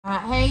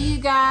Hey you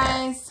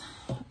guys,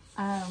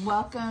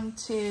 welcome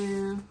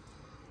to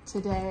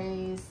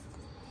today's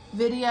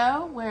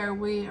video where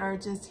we are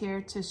just here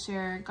to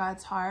share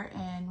God's heart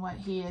and what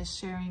he is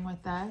sharing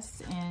with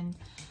us. And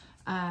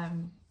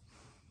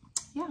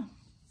yeah,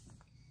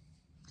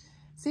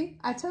 see,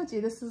 I told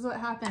you this is what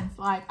happens.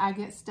 Like, I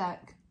get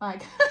stuck.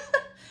 Like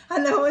I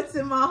know what's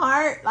in my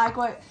heart, like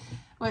what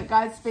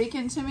God's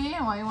speaking to me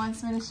and what he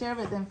wants me to share,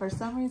 but then for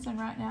some reason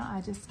right now,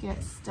 I just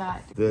get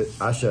stuck.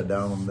 I shut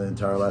down on the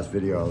entire last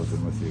video I was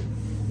in with you.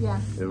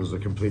 Yeah. It was a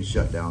complete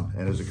shutdown,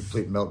 and it was a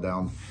complete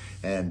meltdown.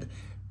 And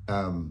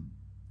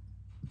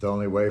the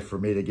only way for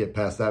me to get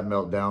past that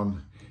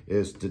meltdown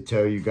is to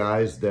tell you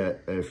guys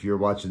that if you're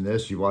watching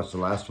this, you watched the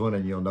last one,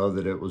 and you'll know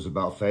that it was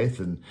about faith.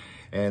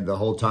 And the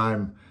whole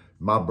time,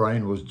 my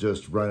brain was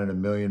just running a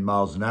million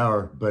miles an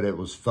hour, but it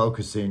was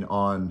focusing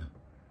on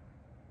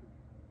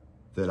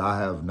that I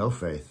have no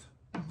faith,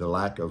 the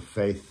lack of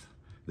faith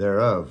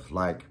thereof,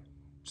 like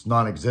it's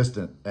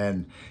non-existent.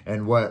 And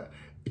what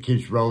it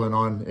keeps rolling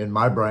on in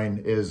my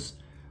brain is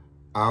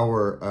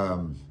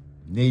our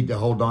need to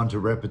hold on to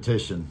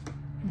repetition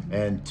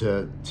and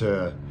to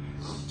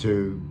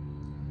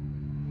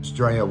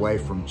stray away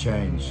from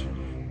change.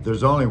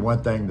 There's only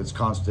one thing that's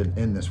constant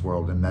in this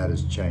world, and that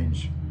is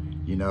change,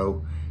 you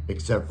know,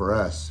 except for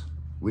us.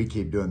 We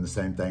keep doing the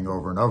same thing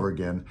over and over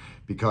again,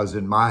 because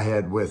in my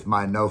head, with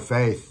my no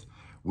faith,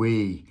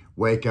 we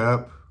wake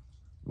up,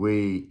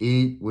 we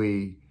eat,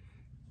 we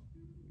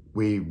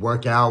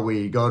work out,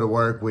 we go to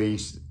work, we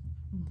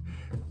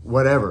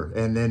whatever,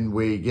 and then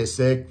we get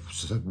sick.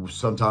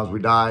 Sometimes we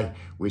die.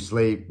 We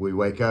sleep, we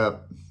wake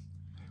up,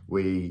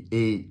 we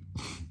eat.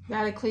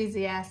 That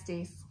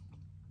Ecclesiastes.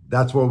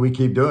 That's what we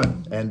keep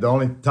doing. And the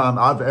only time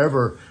I've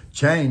ever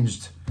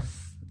changed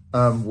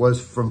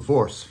was from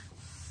force.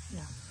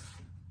 Yeah.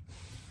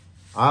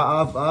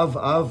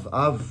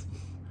 I've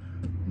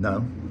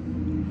no.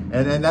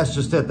 And that's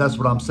just it. That's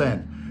what I'm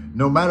saying.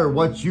 No matter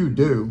what you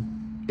do,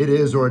 it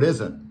is or it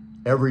isn't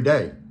every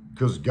day.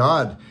 Because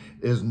God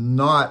is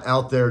not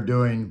out there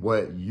doing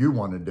what you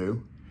want to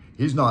do.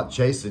 He's not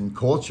chasing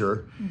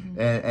culture.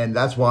 And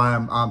that's why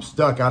I'm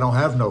stuck. I don't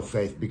have no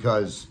faith,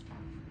 because...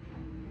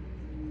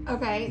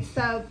 Okay,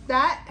 so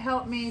that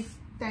helped me.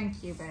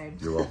 Thank you, babe.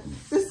 You're welcome.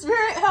 The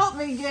Spirit helped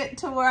me get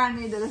to where I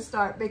needed to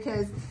start,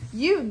 because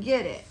you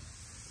get it.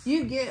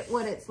 You get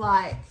what it's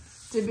like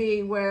to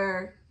be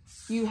where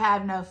you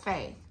have no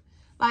faith.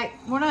 Like,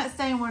 we're not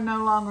saying we're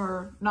no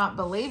longer not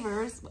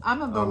believers.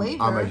 I'm a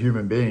believer. I'm a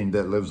human being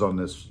that lives on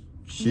this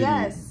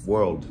shitty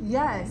world.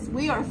 Yes,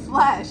 we are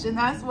flesh, and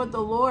that's what the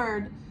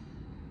Lord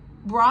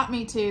brought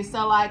me to.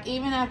 So, like,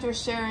 even after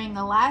sharing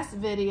the last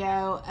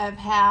video of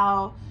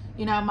how,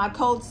 you know, my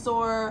cold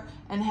sore,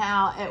 and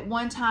how at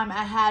one time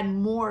I had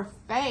more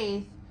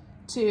faith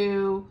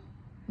to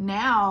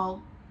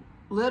now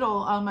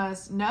little,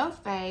 almost no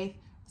faith.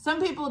 Some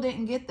people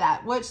didn't get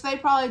that, which they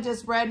probably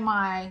just read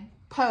my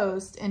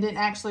post and didn't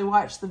actually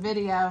watch the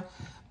video.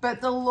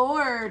 But the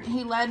Lord,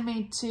 he led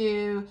me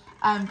to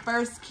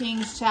 1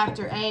 Kings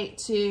chapter 8,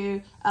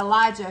 to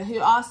Elijah, who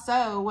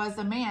also was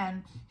a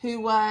man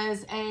who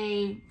was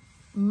a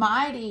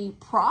mighty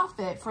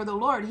prophet for the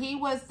Lord. He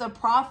was the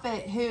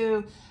prophet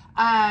who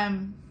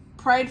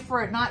prayed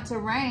for it not to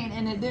rain,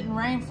 and it didn't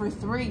rain for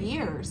 3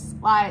 years.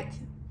 Like,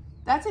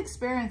 that's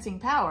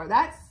experiencing power.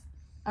 That's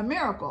a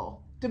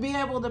miracle, to be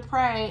able to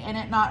pray and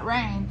it not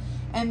rain.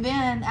 And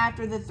then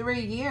after the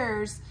 3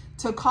 years,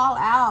 to call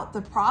out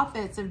the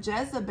prophets of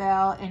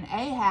Jezebel and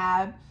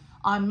Ahab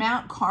on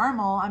Mount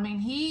Carmel. I mean,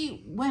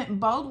 he went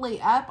boldly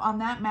up on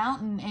that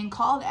mountain and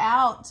called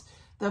out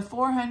the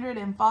 400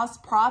 and false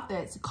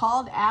prophets,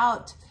 called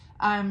out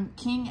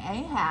King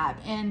Ahab,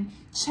 and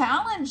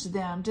challenged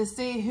them to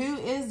see who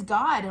is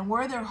God and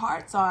where their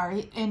hearts are.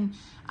 And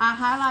I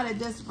highlighted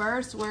this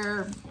verse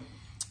where,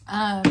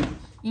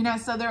 you know,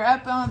 so they're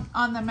up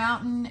on the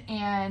mountain,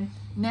 and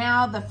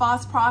now the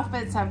false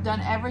prophets have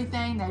done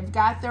everything. They've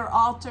got their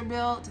altar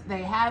built.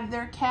 They have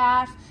their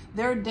calf.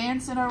 They're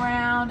dancing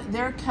around.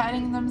 They're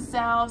cutting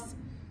themselves,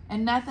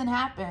 and nothing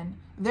happened.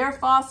 Their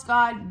false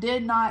god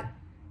did not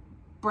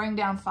bring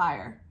down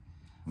fire.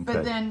 Okay.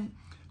 But then,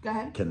 go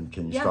ahead. Can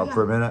you stop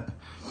for a minute?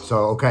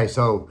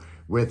 So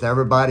with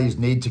everybody's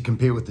need to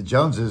compete with the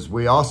Joneses,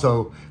 we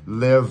also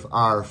live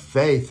our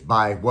faith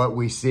by what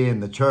we see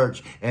in the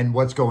church and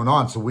what's going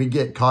on. So we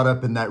get caught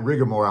up in that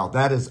rigmarole.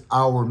 That is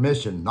our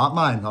mission, not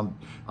mine.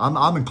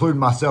 I'm including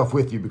myself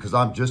with you, because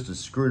I'm just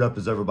as screwed up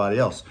as everybody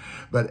else.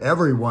 But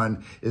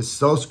everyone is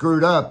so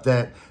screwed up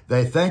that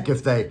they think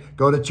if they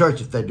go to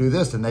church, if they do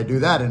this and they do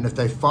that, and if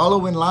they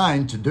follow in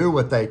line to do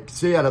what they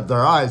see out of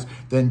their eyes,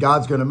 then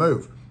God's going to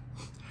move.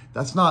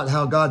 That's not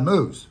how God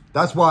moves.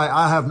 That's why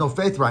I have no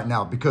faith right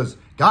now, because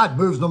God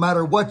moves no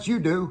matter what you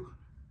do.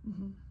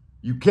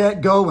 You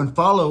can't go and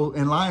follow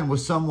in line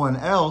with someone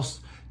else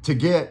to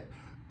get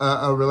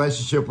a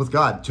relationship with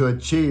God, to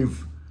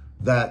achieve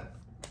that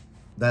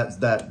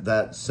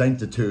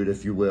sanctitude,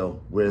 if you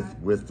will,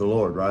 with the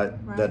Lord, right?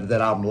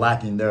 That I'm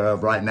lacking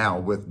thereof right now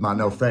with my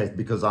no faith,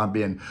 because I'm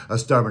being a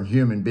stubborn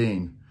human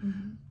being.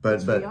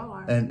 But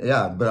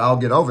I'll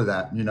get over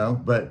that, you know.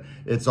 But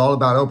it's all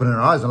about opening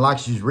our eyes. And like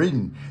she's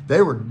reading,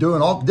 they were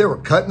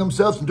cutting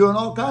themselves and doing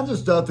all kinds of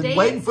stuff and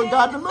waiting for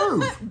God to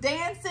move.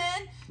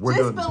 Dancing,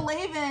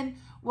 believing.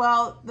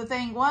 Well, the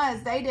thing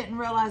was, they didn't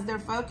realize their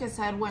focus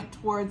had went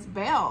towards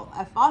Baal,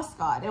 a false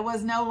god. It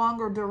was no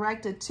longer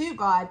directed to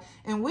God.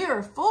 And we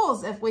are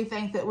fools if we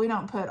think that we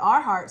don't put our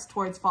hearts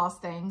towards false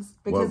things.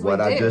 Because what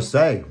I just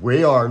say,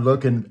 we are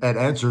looking at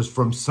answers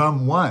from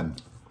someone.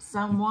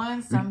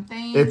 Someone,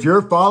 something. If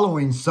you're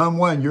following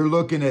someone, you're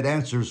looking at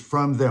answers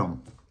from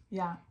them.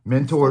 Yeah.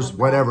 Mentors,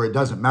 whatever, it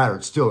doesn't matter.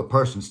 It's still a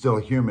person, still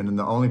a human. And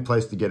the only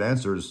place to get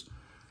answers.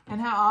 And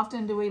how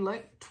often do we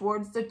look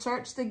towards the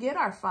church to get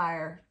our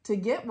fire, to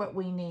get what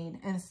we need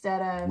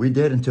instead of... We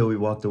did until we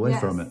walked away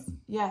from it.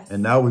 Yes.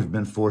 And now we've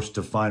been forced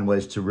to find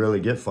ways to really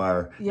get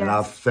fire. Yes. And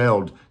I've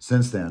failed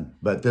since then.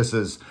 But this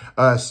is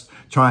us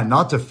trying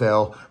not to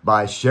fail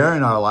by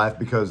sharing our life,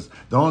 because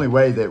the only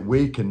way that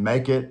we can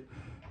make it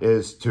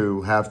is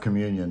to have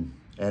communion.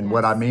 And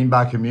what I mean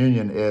by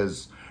communion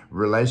is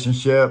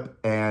relationship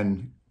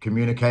and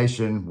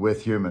communication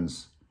with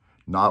humans.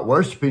 Not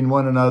worshiping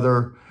one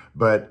another,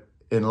 but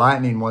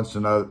enlightening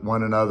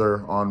one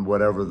another on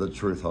whatever the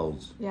truth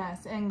holds.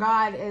 Yes, and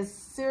God is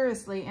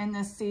seriously in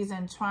this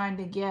season trying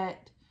to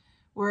get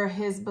where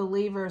his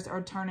believers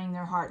are turning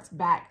their hearts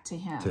back to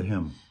him. To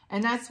him.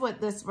 And that's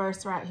what this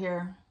verse right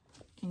here,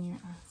 can you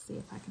see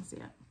if I can see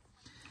it?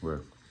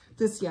 Where?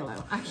 This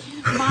yellow. I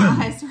can't, my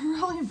eyes are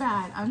really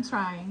bad. I'm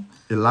trying.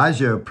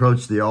 Elijah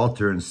approached the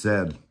altar and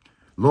said,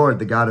 Lord,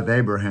 the God of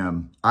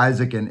Abraham,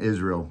 Isaac, and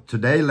Israel,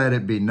 today let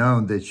it be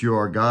known that you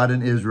are God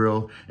in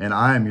Israel, and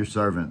I am your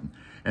servant,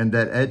 and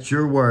that at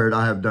your word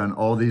I have done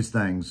all these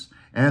things.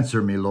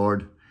 Answer me,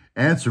 Lord.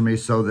 Answer me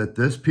so that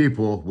this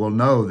people will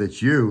know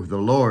that you, the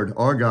Lord,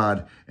 are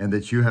God, and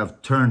that you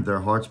have turned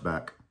their hearts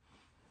back.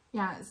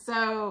 Yeah,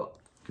 so...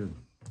 Good.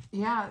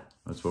 Yeah.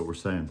 That's what we're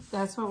saying.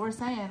 That's what we're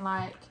saying.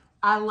 Like,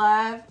 I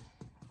love...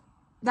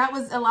 That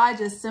was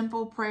Elijah's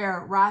simple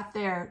prayer right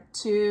there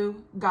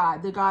to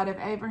God, the God of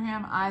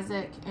Abraham,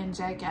 Isaac, and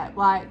Jacob.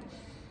 Like,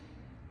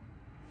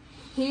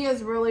 he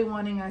is really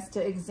wanting us to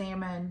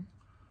examine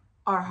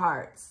our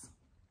hearts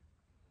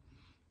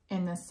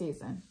in this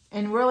season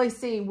and really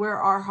see where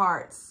our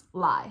hearts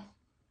lie.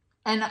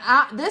 And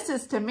this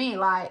is to me,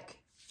 like,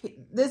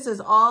 this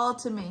is all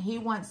to me. He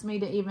wants me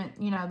to even,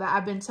 you know, that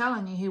I've been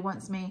telling you, he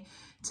wants me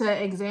to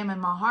examine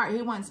my heart.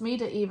 He wants me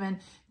to even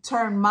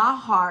turn my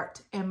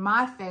heart and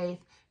my faith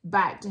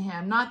back to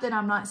him. Not that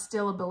I'm not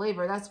still a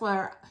believer. That's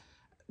why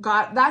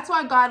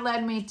God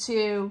led me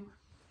to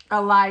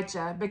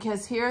Elijah,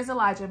 because here's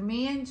Elijah.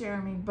 Me and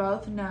Jeremy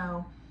both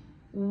know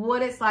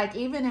what it's like,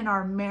 even in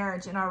our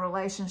marriage, in our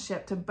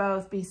relationship, to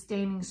both be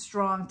standing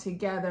strong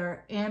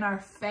together in our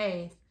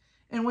faith.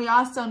 And we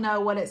also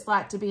know what it's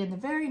like to be in the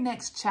very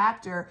next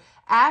chapter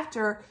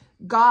after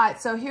God.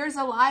 So here's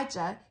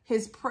Elijah.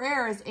 His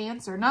prayer is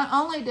answered. Not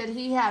only did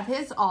he have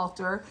his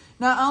altar,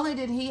 not only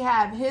did he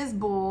have his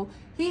bull,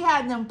 he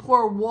had them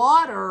pour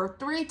water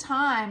 3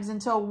 times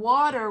until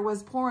water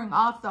was pouring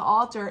off the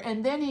altar.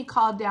 And then he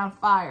called down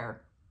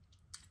fire.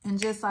 And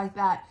just like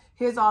that,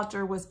 his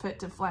altar was put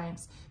to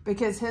flames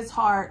because his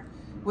heart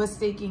was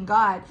seeking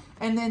God.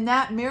 And then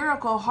that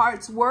miracle,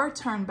 hearts were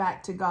turned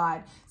back to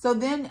God. So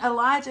then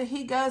Elijah,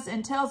 he goes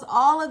and tells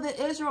all of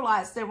the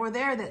Israelites that were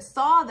there that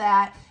saw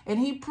that, and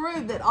he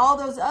proved that all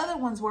those other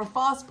ones were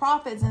false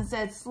prophets and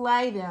said,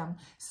 slay them,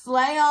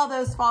 slay all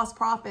those false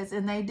prophets.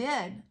 And they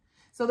did.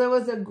 So there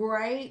was a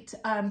great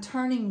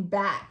turning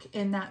back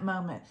in that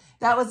moment.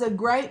 That was a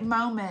great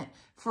moment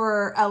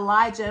for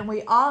Elijah. And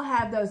we all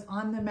have those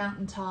on the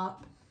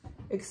mountaintop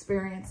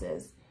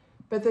experiences.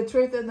 But the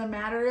truth of the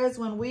matter is,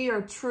 when we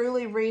are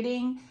truly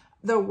reading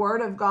the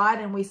word of God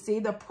and we see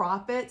the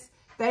prophets,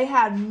 they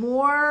had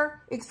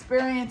more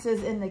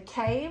experiences in the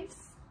caves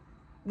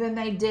than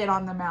they did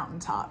on the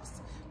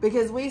mountaintops.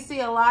 Because we see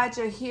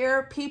Elijah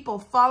here, people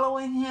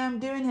following him,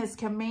 doing his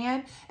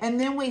command. And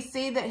then we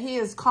see that he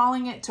is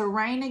calling it to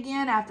rain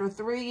again after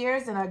 3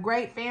 years in a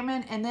great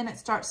famine. And then it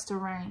starts to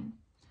rain.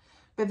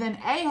 But then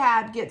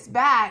Ahab gets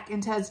back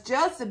and tells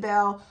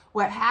Jezebel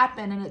what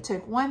happened. And it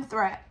took one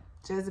threat.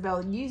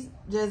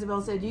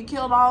 Jezebel said, you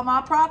killed all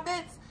my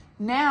prophets.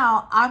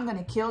 Now I'm going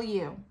to kill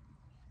you.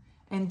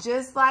 And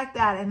just like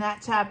that, in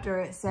that chapter,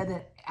 it said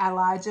that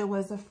Elijah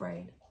was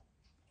afraid.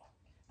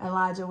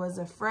 Elijah was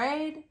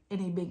afraid, and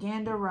he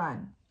began to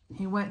run.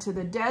 He went to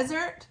the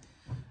desert.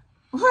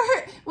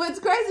 What's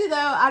crazy,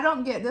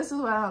 though, this is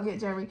what I don't get,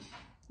 Jeremy.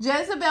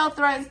 Jezebel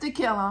threatens to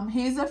kill him.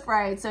 He's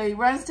afraid, so he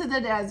runs to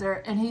the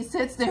desert, and he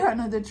sits there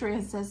under the tree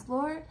and says,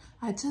 Lord,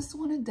 I just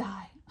want to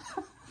die.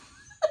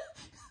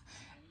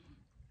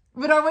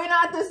 But are we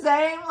not the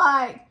same?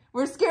 Like,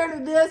 we're scared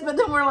of this, but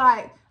then we're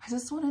like, I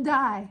just want to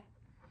die.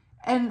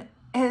 And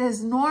it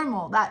is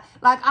normal. That,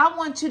 like, I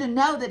want you to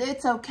know that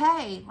it's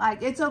okay.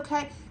 Like, it's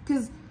okay.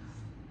 Because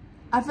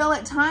I feel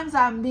at times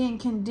I'm being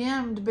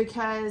condemned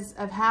because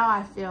of how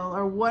I feel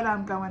or what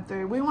I'm going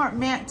through. We weren't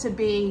meant to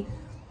be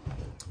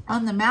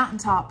on the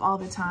mountaintop all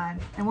the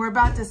time. And we're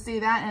about to see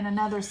that in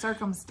another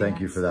circumstance.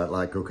 Thank you for that.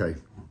 Like, okay,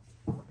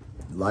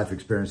 life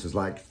experiences.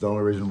 Like the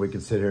only reason we can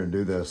sit here and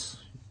do this,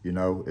 you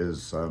know,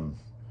 is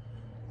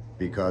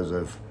because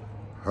of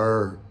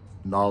her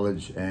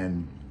knowledge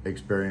and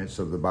experience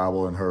of the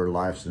Bible and her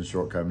life's and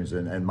shortcomings,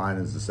 and mine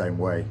is the same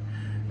way.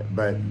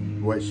 But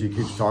what she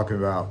keeps talking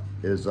about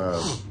is,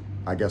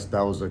 I guess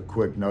that was a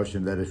quick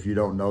notion that if you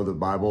don't know the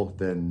Bible,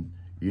 then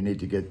you need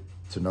to get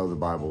to know the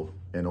Bible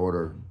in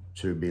order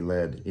to be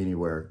led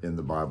anywhere in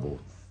the Bible.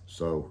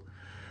 So,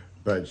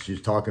 but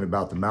she's talking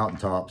about the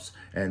mountaintops,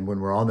 and when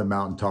we're on the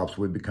mountaintops,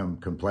 we become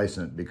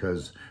complacent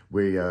because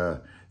we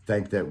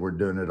think that we're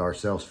doing it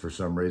ourselves for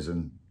some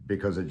reason,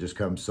 because it just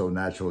comes so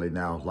naturally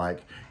now.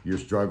 Like you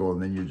struggle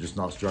and then you're just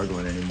not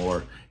struggling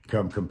anymore.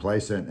 Become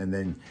complacent and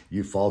then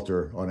you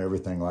falter on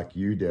everything like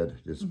you did.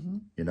 Just,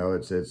 you know,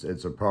 it's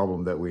a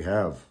problem that we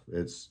have.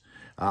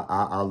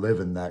 I live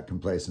in that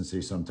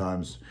complacency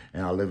sometimes,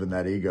 and I live in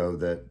that ego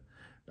that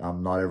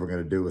I'm not ever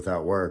going to do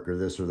without work or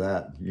this or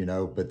that, you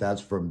know, but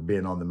that's from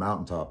being on the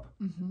mountaintop.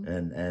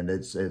 And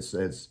it's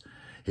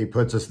he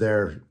puts us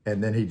there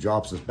and then he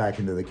drops us back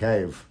into the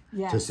cave.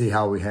 Yes. To see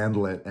how we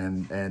handle it.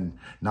 And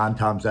 9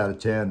 times out of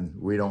 10,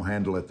 we don't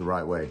handle it the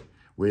right way.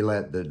 We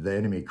let the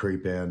enemy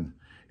creep in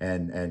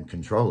and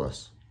control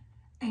us.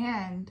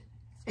 And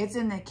it's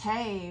in the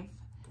cave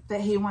that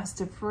he wants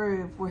to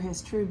prove where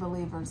his true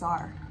believers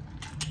are.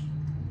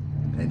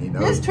 And he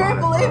knows his true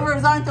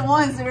believers aren't the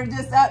ones that are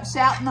just up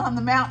shouting on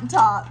the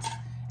mountaintops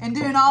and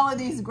doing all of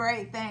these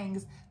great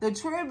things. The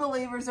true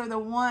believers are the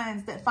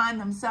ones that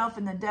find themselves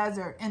in the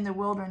desert, in the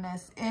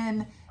wilderness,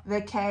 in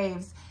the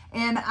caves.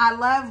 And I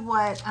love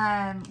what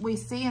we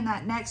see in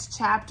that next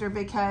chapter,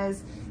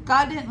 because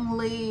God didn't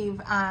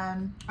leave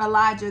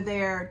Elijah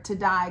there to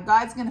die.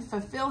 God's going to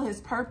fulfill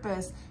his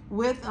purpose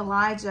with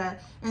Elijah.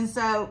 And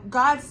so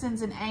God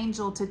sends an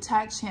angel to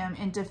touch him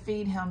and to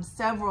feed him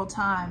several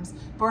times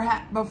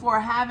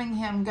before having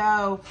him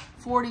go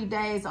 40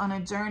 days on a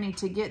journey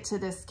to get to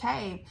this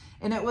cave.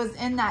 And it was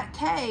in that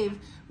cave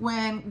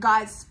when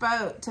God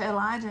spoke to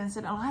Elijah and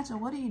said, Elijah,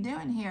 what are you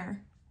doing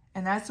here?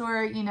 And that's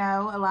where, you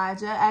know,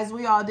 Elijah, as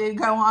we all do,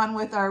 go on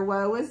with our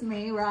woe is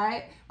me,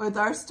 right? With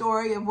our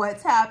story of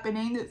what's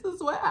happening. This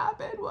is what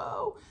happened.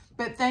 Whoa.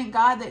 But thank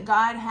God that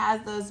God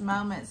has those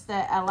moments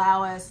that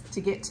allow us to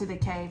get to the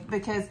cave,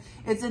 because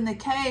it's in the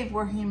cave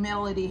where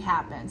humility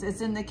happens. It's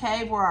in the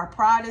cave where our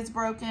pride is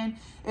broken.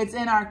 It's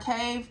in our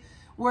cave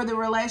where the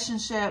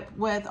relationship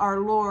with our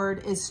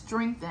Lord is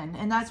strengthened.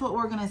 And that's what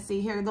we're going to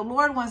see here. The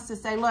Lord wants to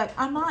say, look,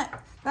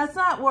 that's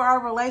not where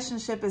our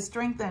relationship is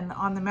strengthened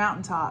on the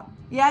mountaintop.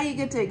 Yeah, you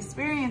get to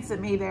experience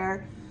me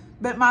there,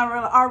 but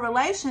our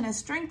relation is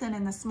strengthened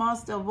in the small,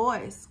 still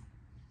voice.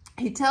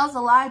 He tells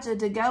Elijah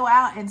to go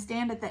out and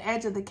stand at the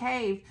edge of the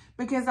cave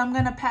because I'm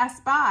going to pass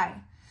by.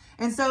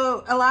 And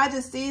so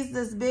Elijah sees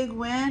this big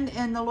wind,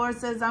 and the Lord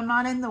says, I'm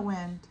not in the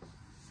wind.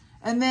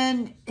 And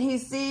then he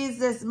sees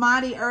this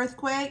mighty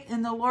earthquake,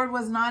 and the Lord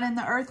was not in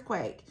the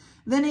earthquake.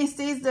 Then he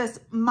sees this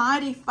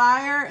mighty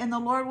fire, and the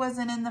Lord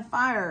wasn't in the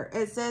fire.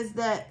 It says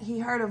that he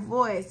heard a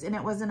voice, and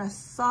it was in a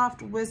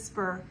soft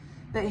whisper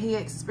that he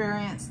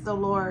experienced the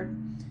Lord.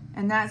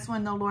 And that's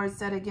when the Lord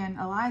said again,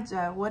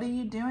 Elijah, what are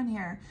you doing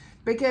here?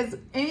 Because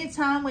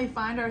anytime we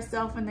find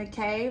ourselves in the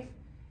cave,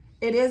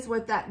 it is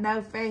with that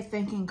no faith,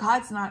 thinking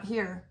God's not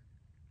here.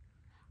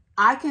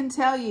 I can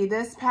tell you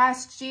this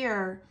past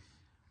year,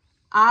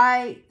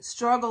 I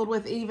struggled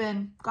with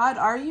even, God,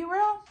 are you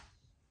real?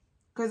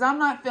 Because I'm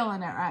not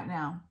feeling it right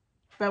now.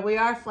 But we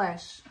are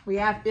flesh. We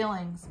have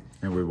feelings.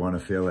 And we want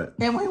to feel it.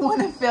 And we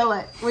want to feel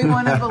it. We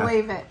want to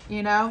believe it,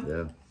 you know?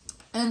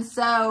 Yeah. And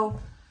so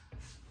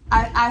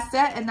I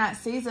sat in that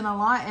season a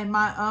lot in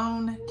my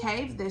own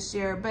cave this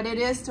year. But it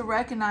is to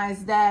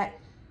recognize that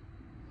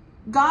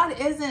God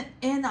isn't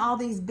in all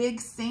these big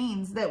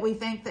scenes that we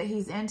think that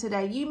he's in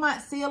today. You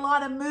might see a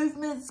lot of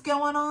movements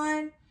going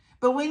on.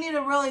 But we need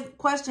to really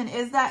question,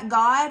 is that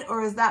God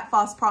or is that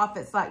false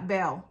prophets like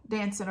Baal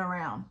dancing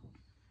around,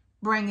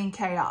 bringing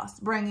chaos,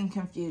 bringing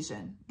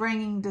confusion,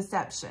 bringing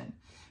deception?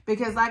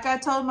 Because like I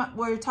told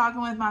we were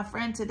talking with my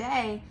friend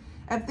today,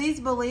 if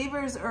these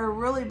believers are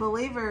really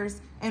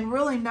believers and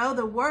really know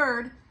the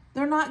word,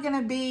 they're not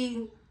going to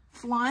be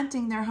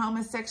flaunting their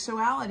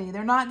homosexuality.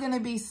 They're not going to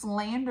be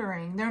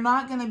slandering. They're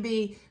not going to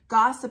be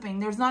gossiping.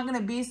 There's not going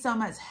to be so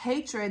much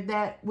hatred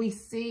that we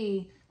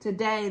see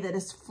today that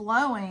is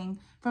flowing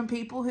from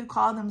people who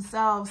call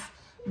themselves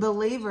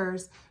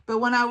believers. But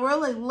when I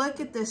really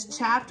look at this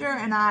chapter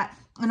and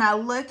I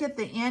look at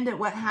the end at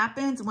what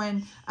happens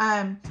when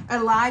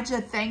Elijah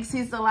thinks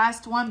he's the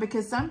last one,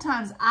 because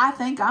sometimes I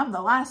think I'm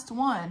the last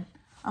one.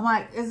 I'm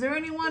like, is there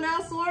anyone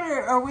else, Lord?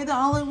 Or are we the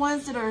only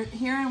ones that are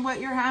hearing what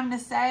you're having to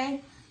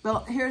say?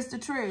 But here's the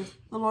truth.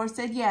 The Lord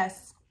said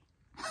yes.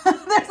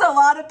 There's a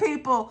lot of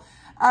people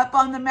up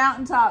on the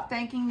mountaintop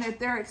thinking that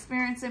they're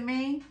experiencing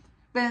me,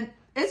 but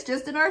it's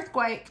just an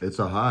earthquake. It's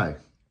a high.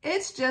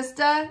 It's just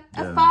a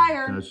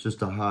fire. It's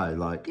just a high.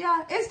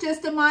 Yeah, it's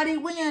just a mighty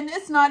wind.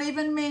 It's not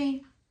even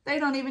me. They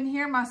don't even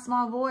hear my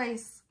small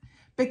voice.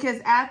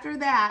 Because after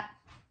that,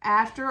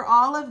 after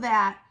all of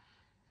that,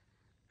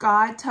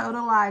 God told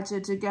Elijah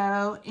to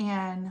go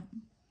and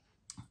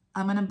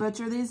I'm going to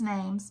butcher these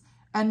names,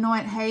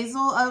 anoint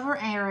Hazael over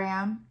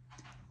Aram,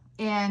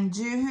 and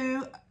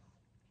Jehu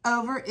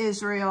over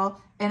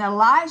Israel, and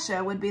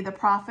Elijah would be the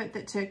prophet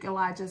that took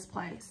Elijah's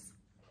place.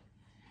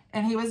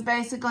 And he was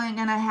basically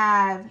going to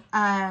have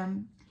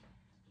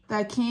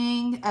the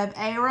king of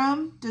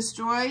Aram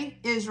destroy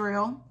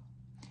Israel,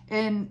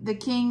 and the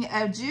king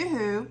of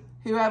Jehu,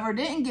 whoever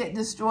didn't get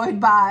destroyed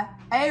by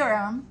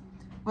Aram,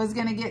 was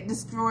going to get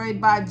destroyed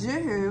by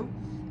Jehu,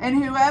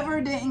 and whoever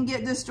didn't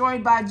get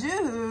destroyed by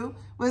Jehu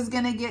was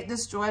going to get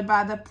destroyed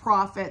by the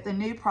prophet, the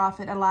new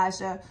prophet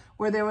Elijah,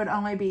 where there would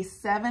only be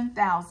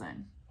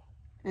 7,000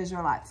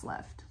 Israelites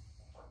left.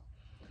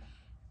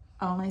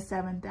 Only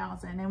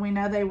 7,000. And we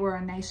know they were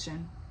a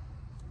nation.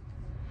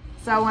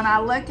 So when I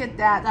look at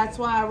that, that's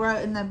why I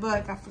wrote in the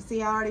book, I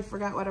already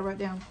forgot what I wrote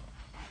down.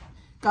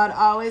 God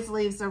always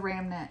leaves a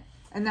remnant.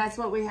 And that's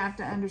what we have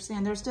to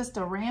understand. There's just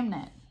a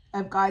remnant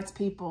of God's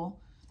people.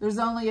 There's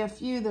only a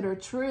few that are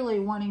truly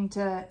wanting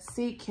to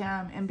seek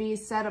him and be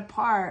set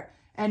apart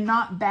and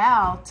not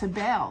bow to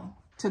Baal,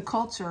 to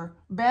culture.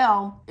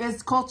 Baal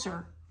is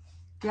culture.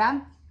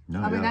 Yeah?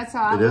 No, I mean, yeah. that's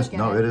how I look at it.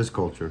 No, it is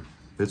culture.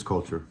 It's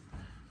culture.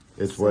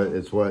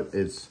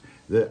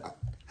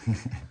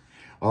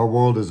 Our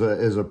world is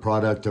a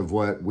product of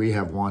what we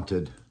have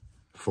wanted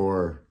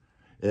for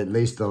at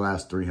least the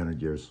last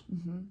 300 years.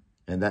 Mm-hmm.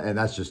 And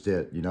that's just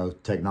it. You know,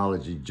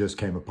 technology just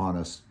came upon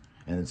us,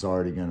 and it's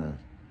already gonna.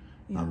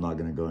 Yeah. I'm not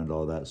gonna go into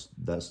all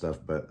that stuff,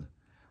 but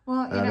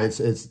well, you know,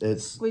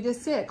 it's we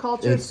just see it.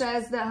 Culture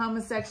says that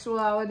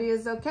homosexuality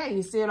is okay.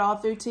 You see it all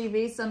through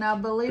TV, so now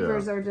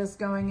believers are just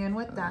going in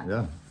with that.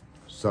 Yeah.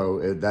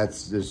 So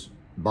that's just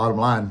bottom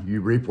line.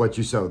 You reap what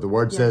you sow. The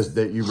word says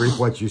that you reap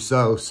what you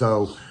sow.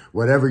 So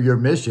whatever your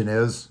mission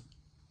is,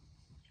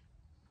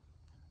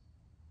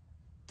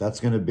 that's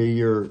going to be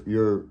your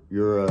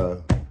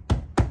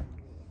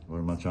what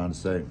am I trying to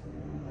say?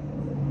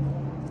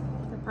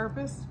 The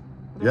purpose?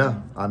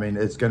 Yeah. I mean,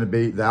 it's going to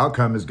be, the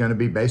outcome is going to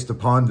be based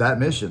upon that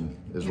mission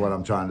is what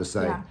I'm trying to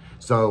say. Yeah.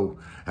 So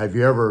have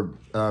you ever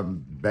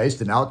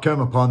based an outcome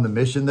upon the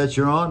mission that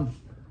you're on?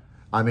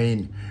 I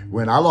mean,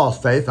 when I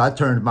lost faith, I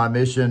turned my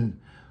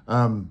mission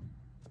into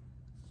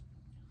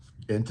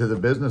the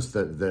business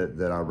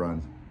that I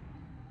run,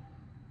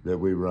 that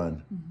we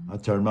run. Mm-hmm. I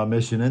turned my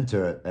mission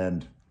into it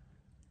and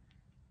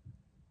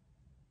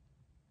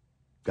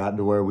gotten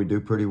to where we do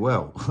pretty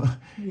well.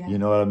 Yeah. You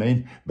know what I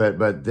mean?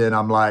 But then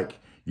I'm like,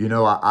 you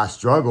know, I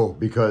struggle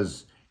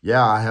because,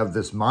 yeah, I have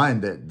this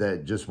mind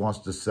that just wants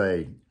to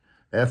say,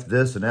 F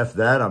this and F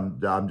that.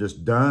 I'm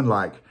just done.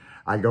 Like,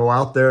 I go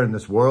out there in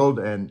this world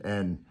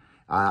and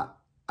I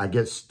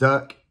get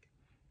stuck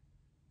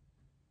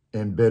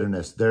in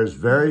bitterness. There's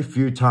very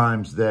few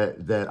times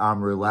that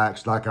I'm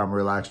relaxed like I'm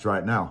relaxed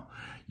right now.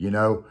 You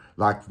know,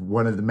 like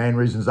one of the main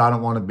reasons I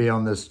don't want to be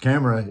on this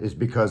camera is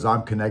because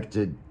I'm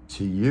connected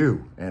to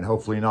you, and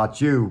hopefully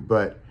not you,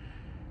 but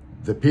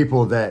the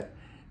people that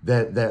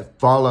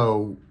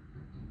follow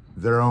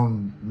their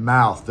own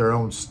mouth, their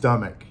own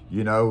stomach.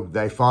 You know,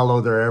 they follow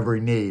their every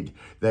need.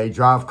 They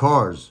drive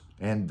cars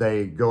and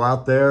they go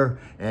out there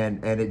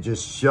and it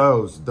just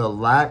shows the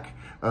lack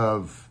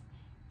of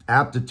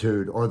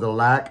aptitude or the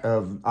lack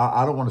of,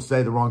 I don't want to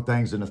say the wrong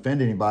things and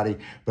offend anybody,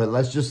 but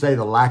let's just say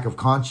the lack of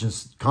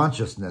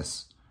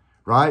consciousness,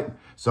 right?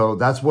 So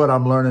that's what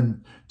I'm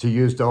learning to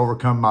use to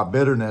overcome my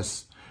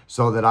bitterness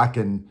so that I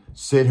can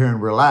sit here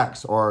and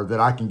relax, or that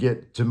I can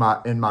get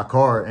to in my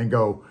car and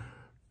go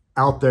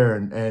out there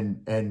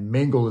and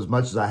mingle as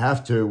much as I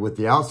have to with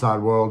the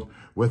outside world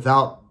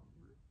without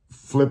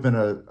flipping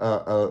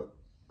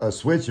a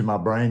switch in my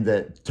brain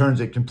that turns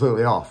it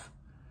completely off.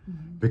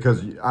 Mm-hmm.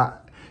 Because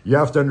you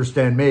have to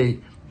understand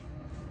me.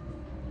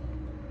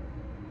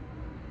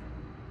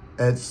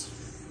 At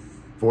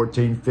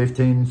 14,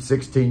 15,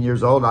 16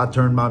 years old, I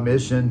turned my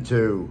mission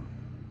to,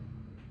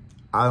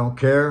 I don't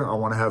care. I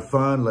want to have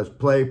fun. Let's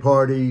play,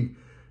 party,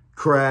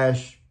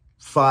 crash,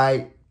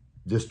 fight,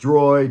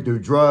 destroy, do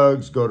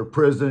drugs, go to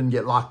prison,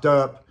 get locked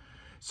up.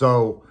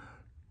 So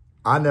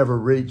I never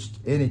reached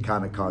any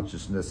kind of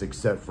consciousness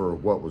except for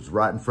what was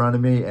right in front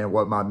of me and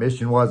what my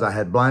mission was. I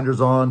had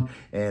blinders on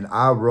and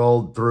I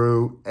rolled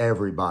through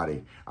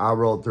everybody. I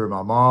rolled through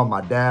my mom, my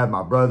dad,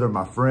 my brother,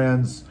 my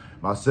friends,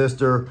 my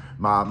sister,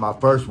 my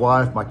first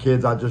wife, my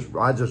kids. I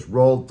just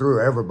rolled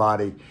through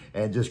everybody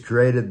and just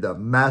created the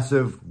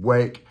massive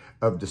wake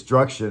of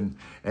destruction.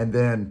 And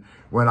then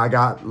when I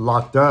got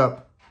locked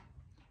up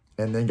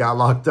and then got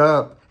locked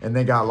up and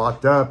then got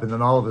locked up, and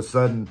then all of a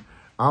sudden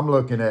I'm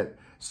looking at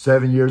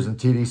 7 years in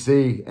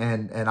TDC,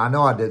 and I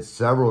know I did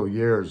several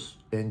years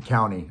in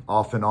county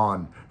off and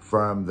on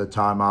from the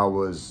time I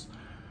was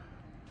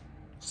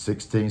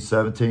 16,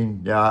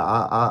 17. Yeah,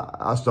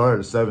 I started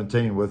at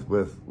 17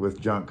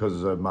 with junk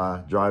because of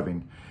my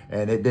driving,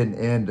 and it didn't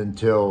end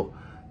until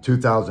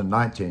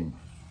 2019.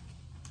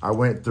 I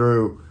went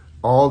through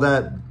all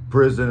that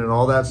prison and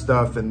all that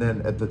stuff, and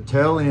then at the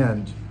tail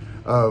end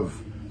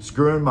of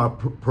screwing my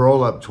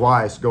parole up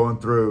twice, going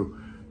through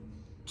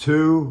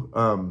 2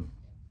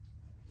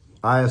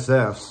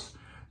 ISFs,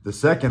 the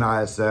second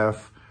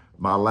ISF,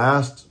 my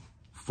last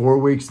 4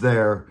 weeks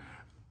there,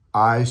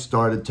 I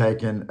started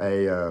taking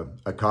a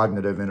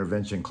cognitive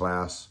intervention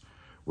class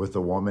with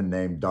a woman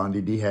named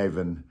Dondi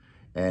DeHaven,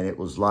 and it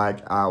was like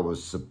I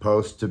was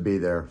supposed to be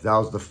there. That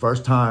was the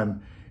first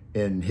time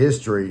in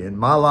history, in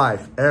my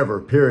life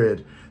ever,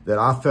 period, that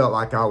I felt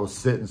like I was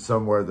sitting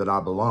somewhere that I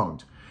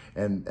belonged.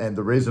 And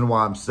the reason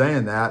why I'm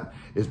saying that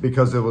is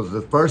because it was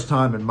the first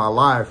time in my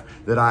life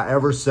that I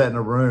ever sat in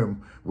a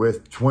room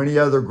with 20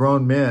 other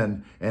grown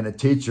men and a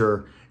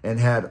teacher and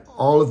had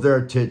all of their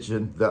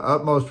attention, the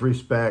utmost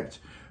respect,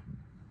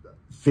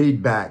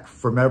 feedback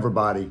from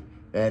everybody.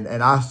 And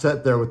I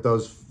sat there with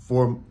those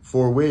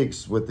four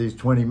weeks with these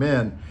 20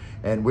 men,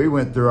 and we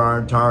went through our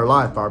entire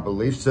life, our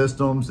belief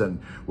systems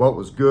and what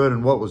was good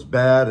and what was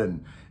bad.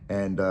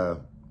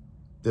 And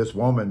this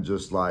woman,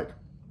 just like,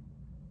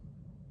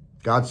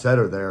 God set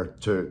her there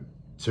to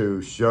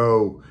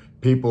show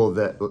people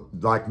that,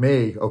 like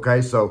me,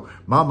 okay, so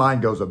my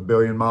mind goes 1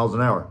 billion miles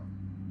an hour.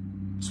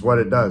 It's what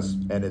it does,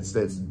 and it's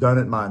done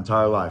it my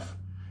entire life.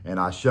 And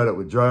I shut it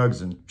with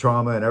drugs and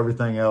trauma and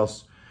everything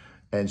else.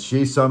 And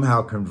she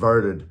somehow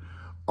converted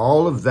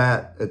all of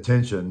that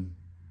attention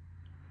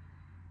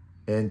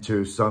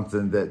into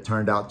something that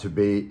turned out to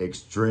be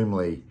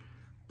extremely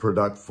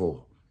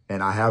productive.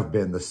 And I have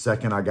been, the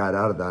second I got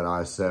out of that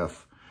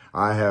ISF,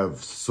 I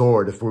have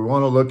soared. If we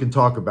want to look and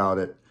talk about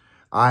it,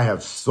 I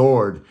have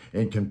soared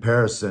in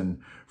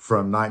comparison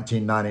from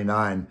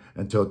 1999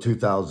 until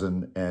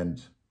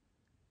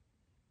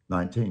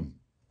 2019.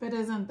 But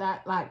isn't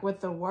that like with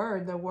the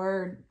word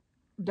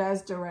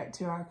does direct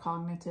to our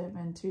cognitive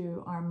and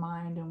to our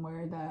mind and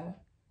where the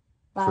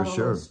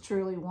battle is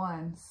truly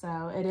won.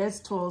 So it is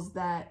tools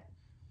that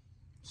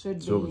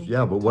should be.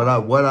 Yeah, but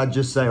what I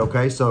just say,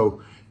 okay,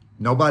 so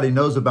nobody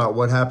knows about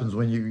what happens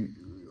when you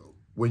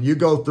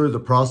go through the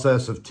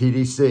process of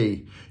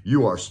TDC.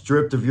 You are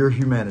stripped of your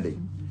humanity.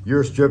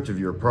 You're stripped of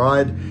your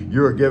pride.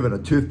 You are given a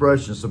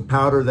toothbrush and some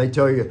powder. They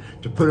tell you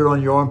to put it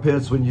on your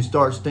armpits when you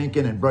start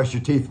stinking and brush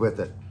your teeth with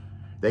it.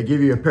 They give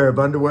you a pair of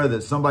underwear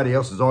that somebody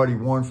else has already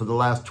worn for the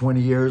last 20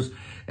 years,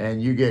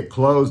 and you get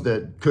clothes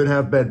that could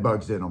have bed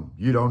bugs in them.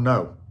 You don't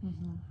know.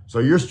 Mm-hmm. So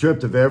you're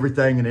stripped of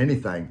everything and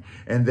anything.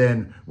 And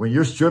then when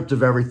you're stripped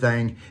of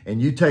everything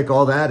and you take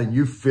all that and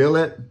you fill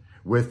it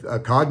with a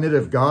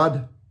cognitive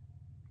God,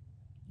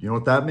 you know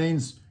what that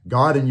means?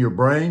 God in your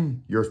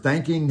brain, your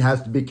thinking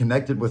has to be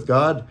connected with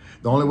God.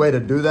 The only way to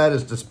do that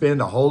is to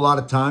spend a whole lot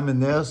of time in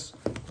this.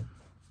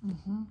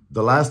 Mm-hmm.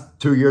 The last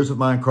 2 years of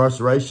my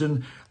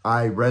incarceration,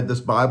 I read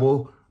this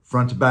Bible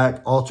front to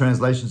back, all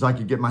translations I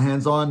could get my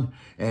hands on.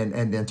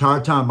 And the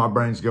entire time my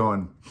brain's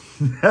going,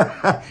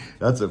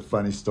 that's a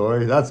funny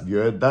story. That's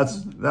good.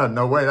 That's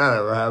no way that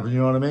ever happened. You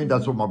know what I mean?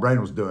 That's what my brain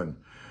was doing.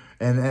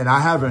 And I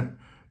haven't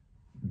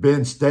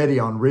been steady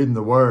on reading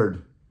the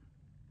word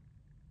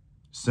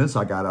since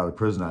I got out of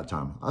prison that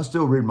time. I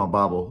still read my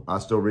Bible. I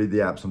still read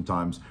the app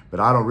sometimes,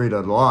 but I don't read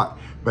it a lot.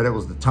 But it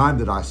was the time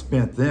that I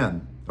spent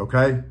then,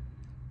 okay?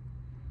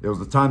 It was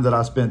the time that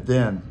I spent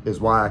then is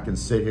why I can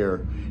sit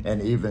here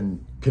and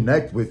even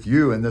connect with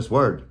you in this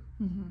word.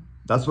 Mm-hmm.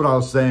 That's what I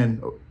was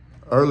saying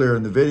earlier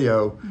in the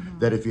video, mm-hmm.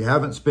 that if you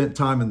haven't spent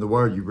time in the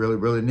word, you really,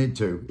 really need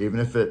to. Even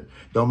if it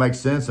don't make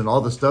sense and all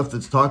the stuff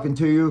that's talking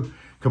to you,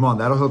 come on,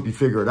 that'll help you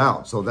figure it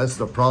out. So that's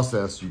the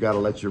process. You got to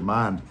let your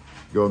mind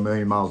go 1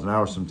 million miles an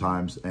hour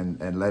sometimes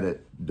and let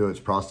it do its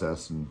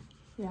process and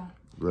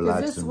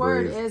relax. This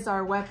word is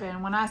our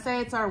weapon. When I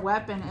say it's our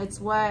weapon, it's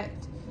what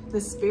the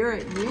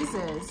Spirit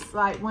uses,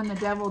 like when the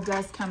devil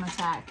does come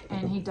attack,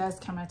 and he does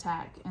come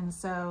attack. And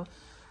so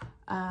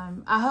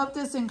I hope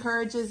this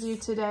encourages you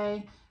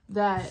today,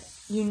 that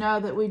you know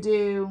that we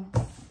do,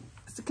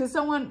 because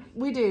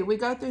we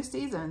go through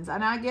seasons,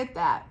 and I get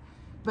that,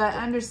 but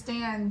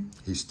understand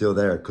he's still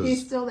there.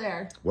 He's still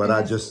there. What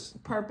I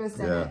just purpose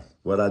in it.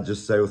 What I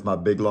just say with my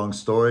big long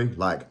story,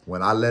 like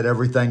when I let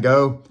everything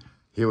go,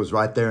 he was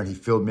right there and he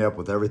filled me up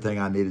with everything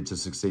I needed to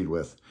succeed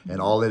with.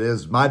 And all it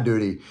is, my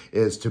duty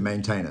is to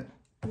maintain it.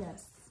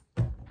 Yes.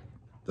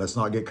 Let's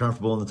not get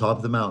comfortable on the top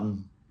of the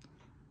mountain.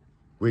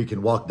 We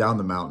can walk down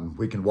the mountain.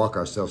 We can walk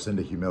ourselves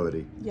into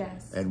humility.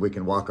 Yes. And we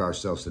can walk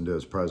ourselves into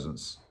his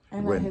presence.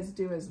 And let his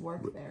do his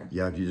work there.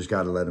 Yeah, you just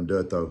got to let him do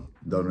it, though.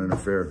 Don't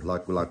interfere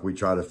like we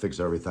try to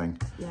fix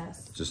everything.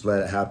 Yes. Just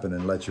let it happen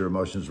and let your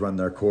emotions run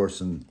their course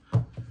and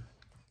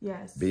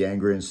be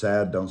angry and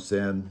sad. Don't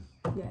sin.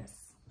 Yes.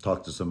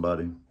 Talk to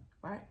somebody.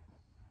 Right.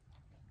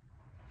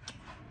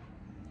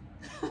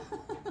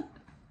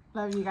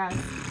 Love you guys.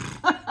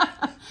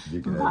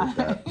 You can edit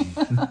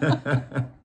that.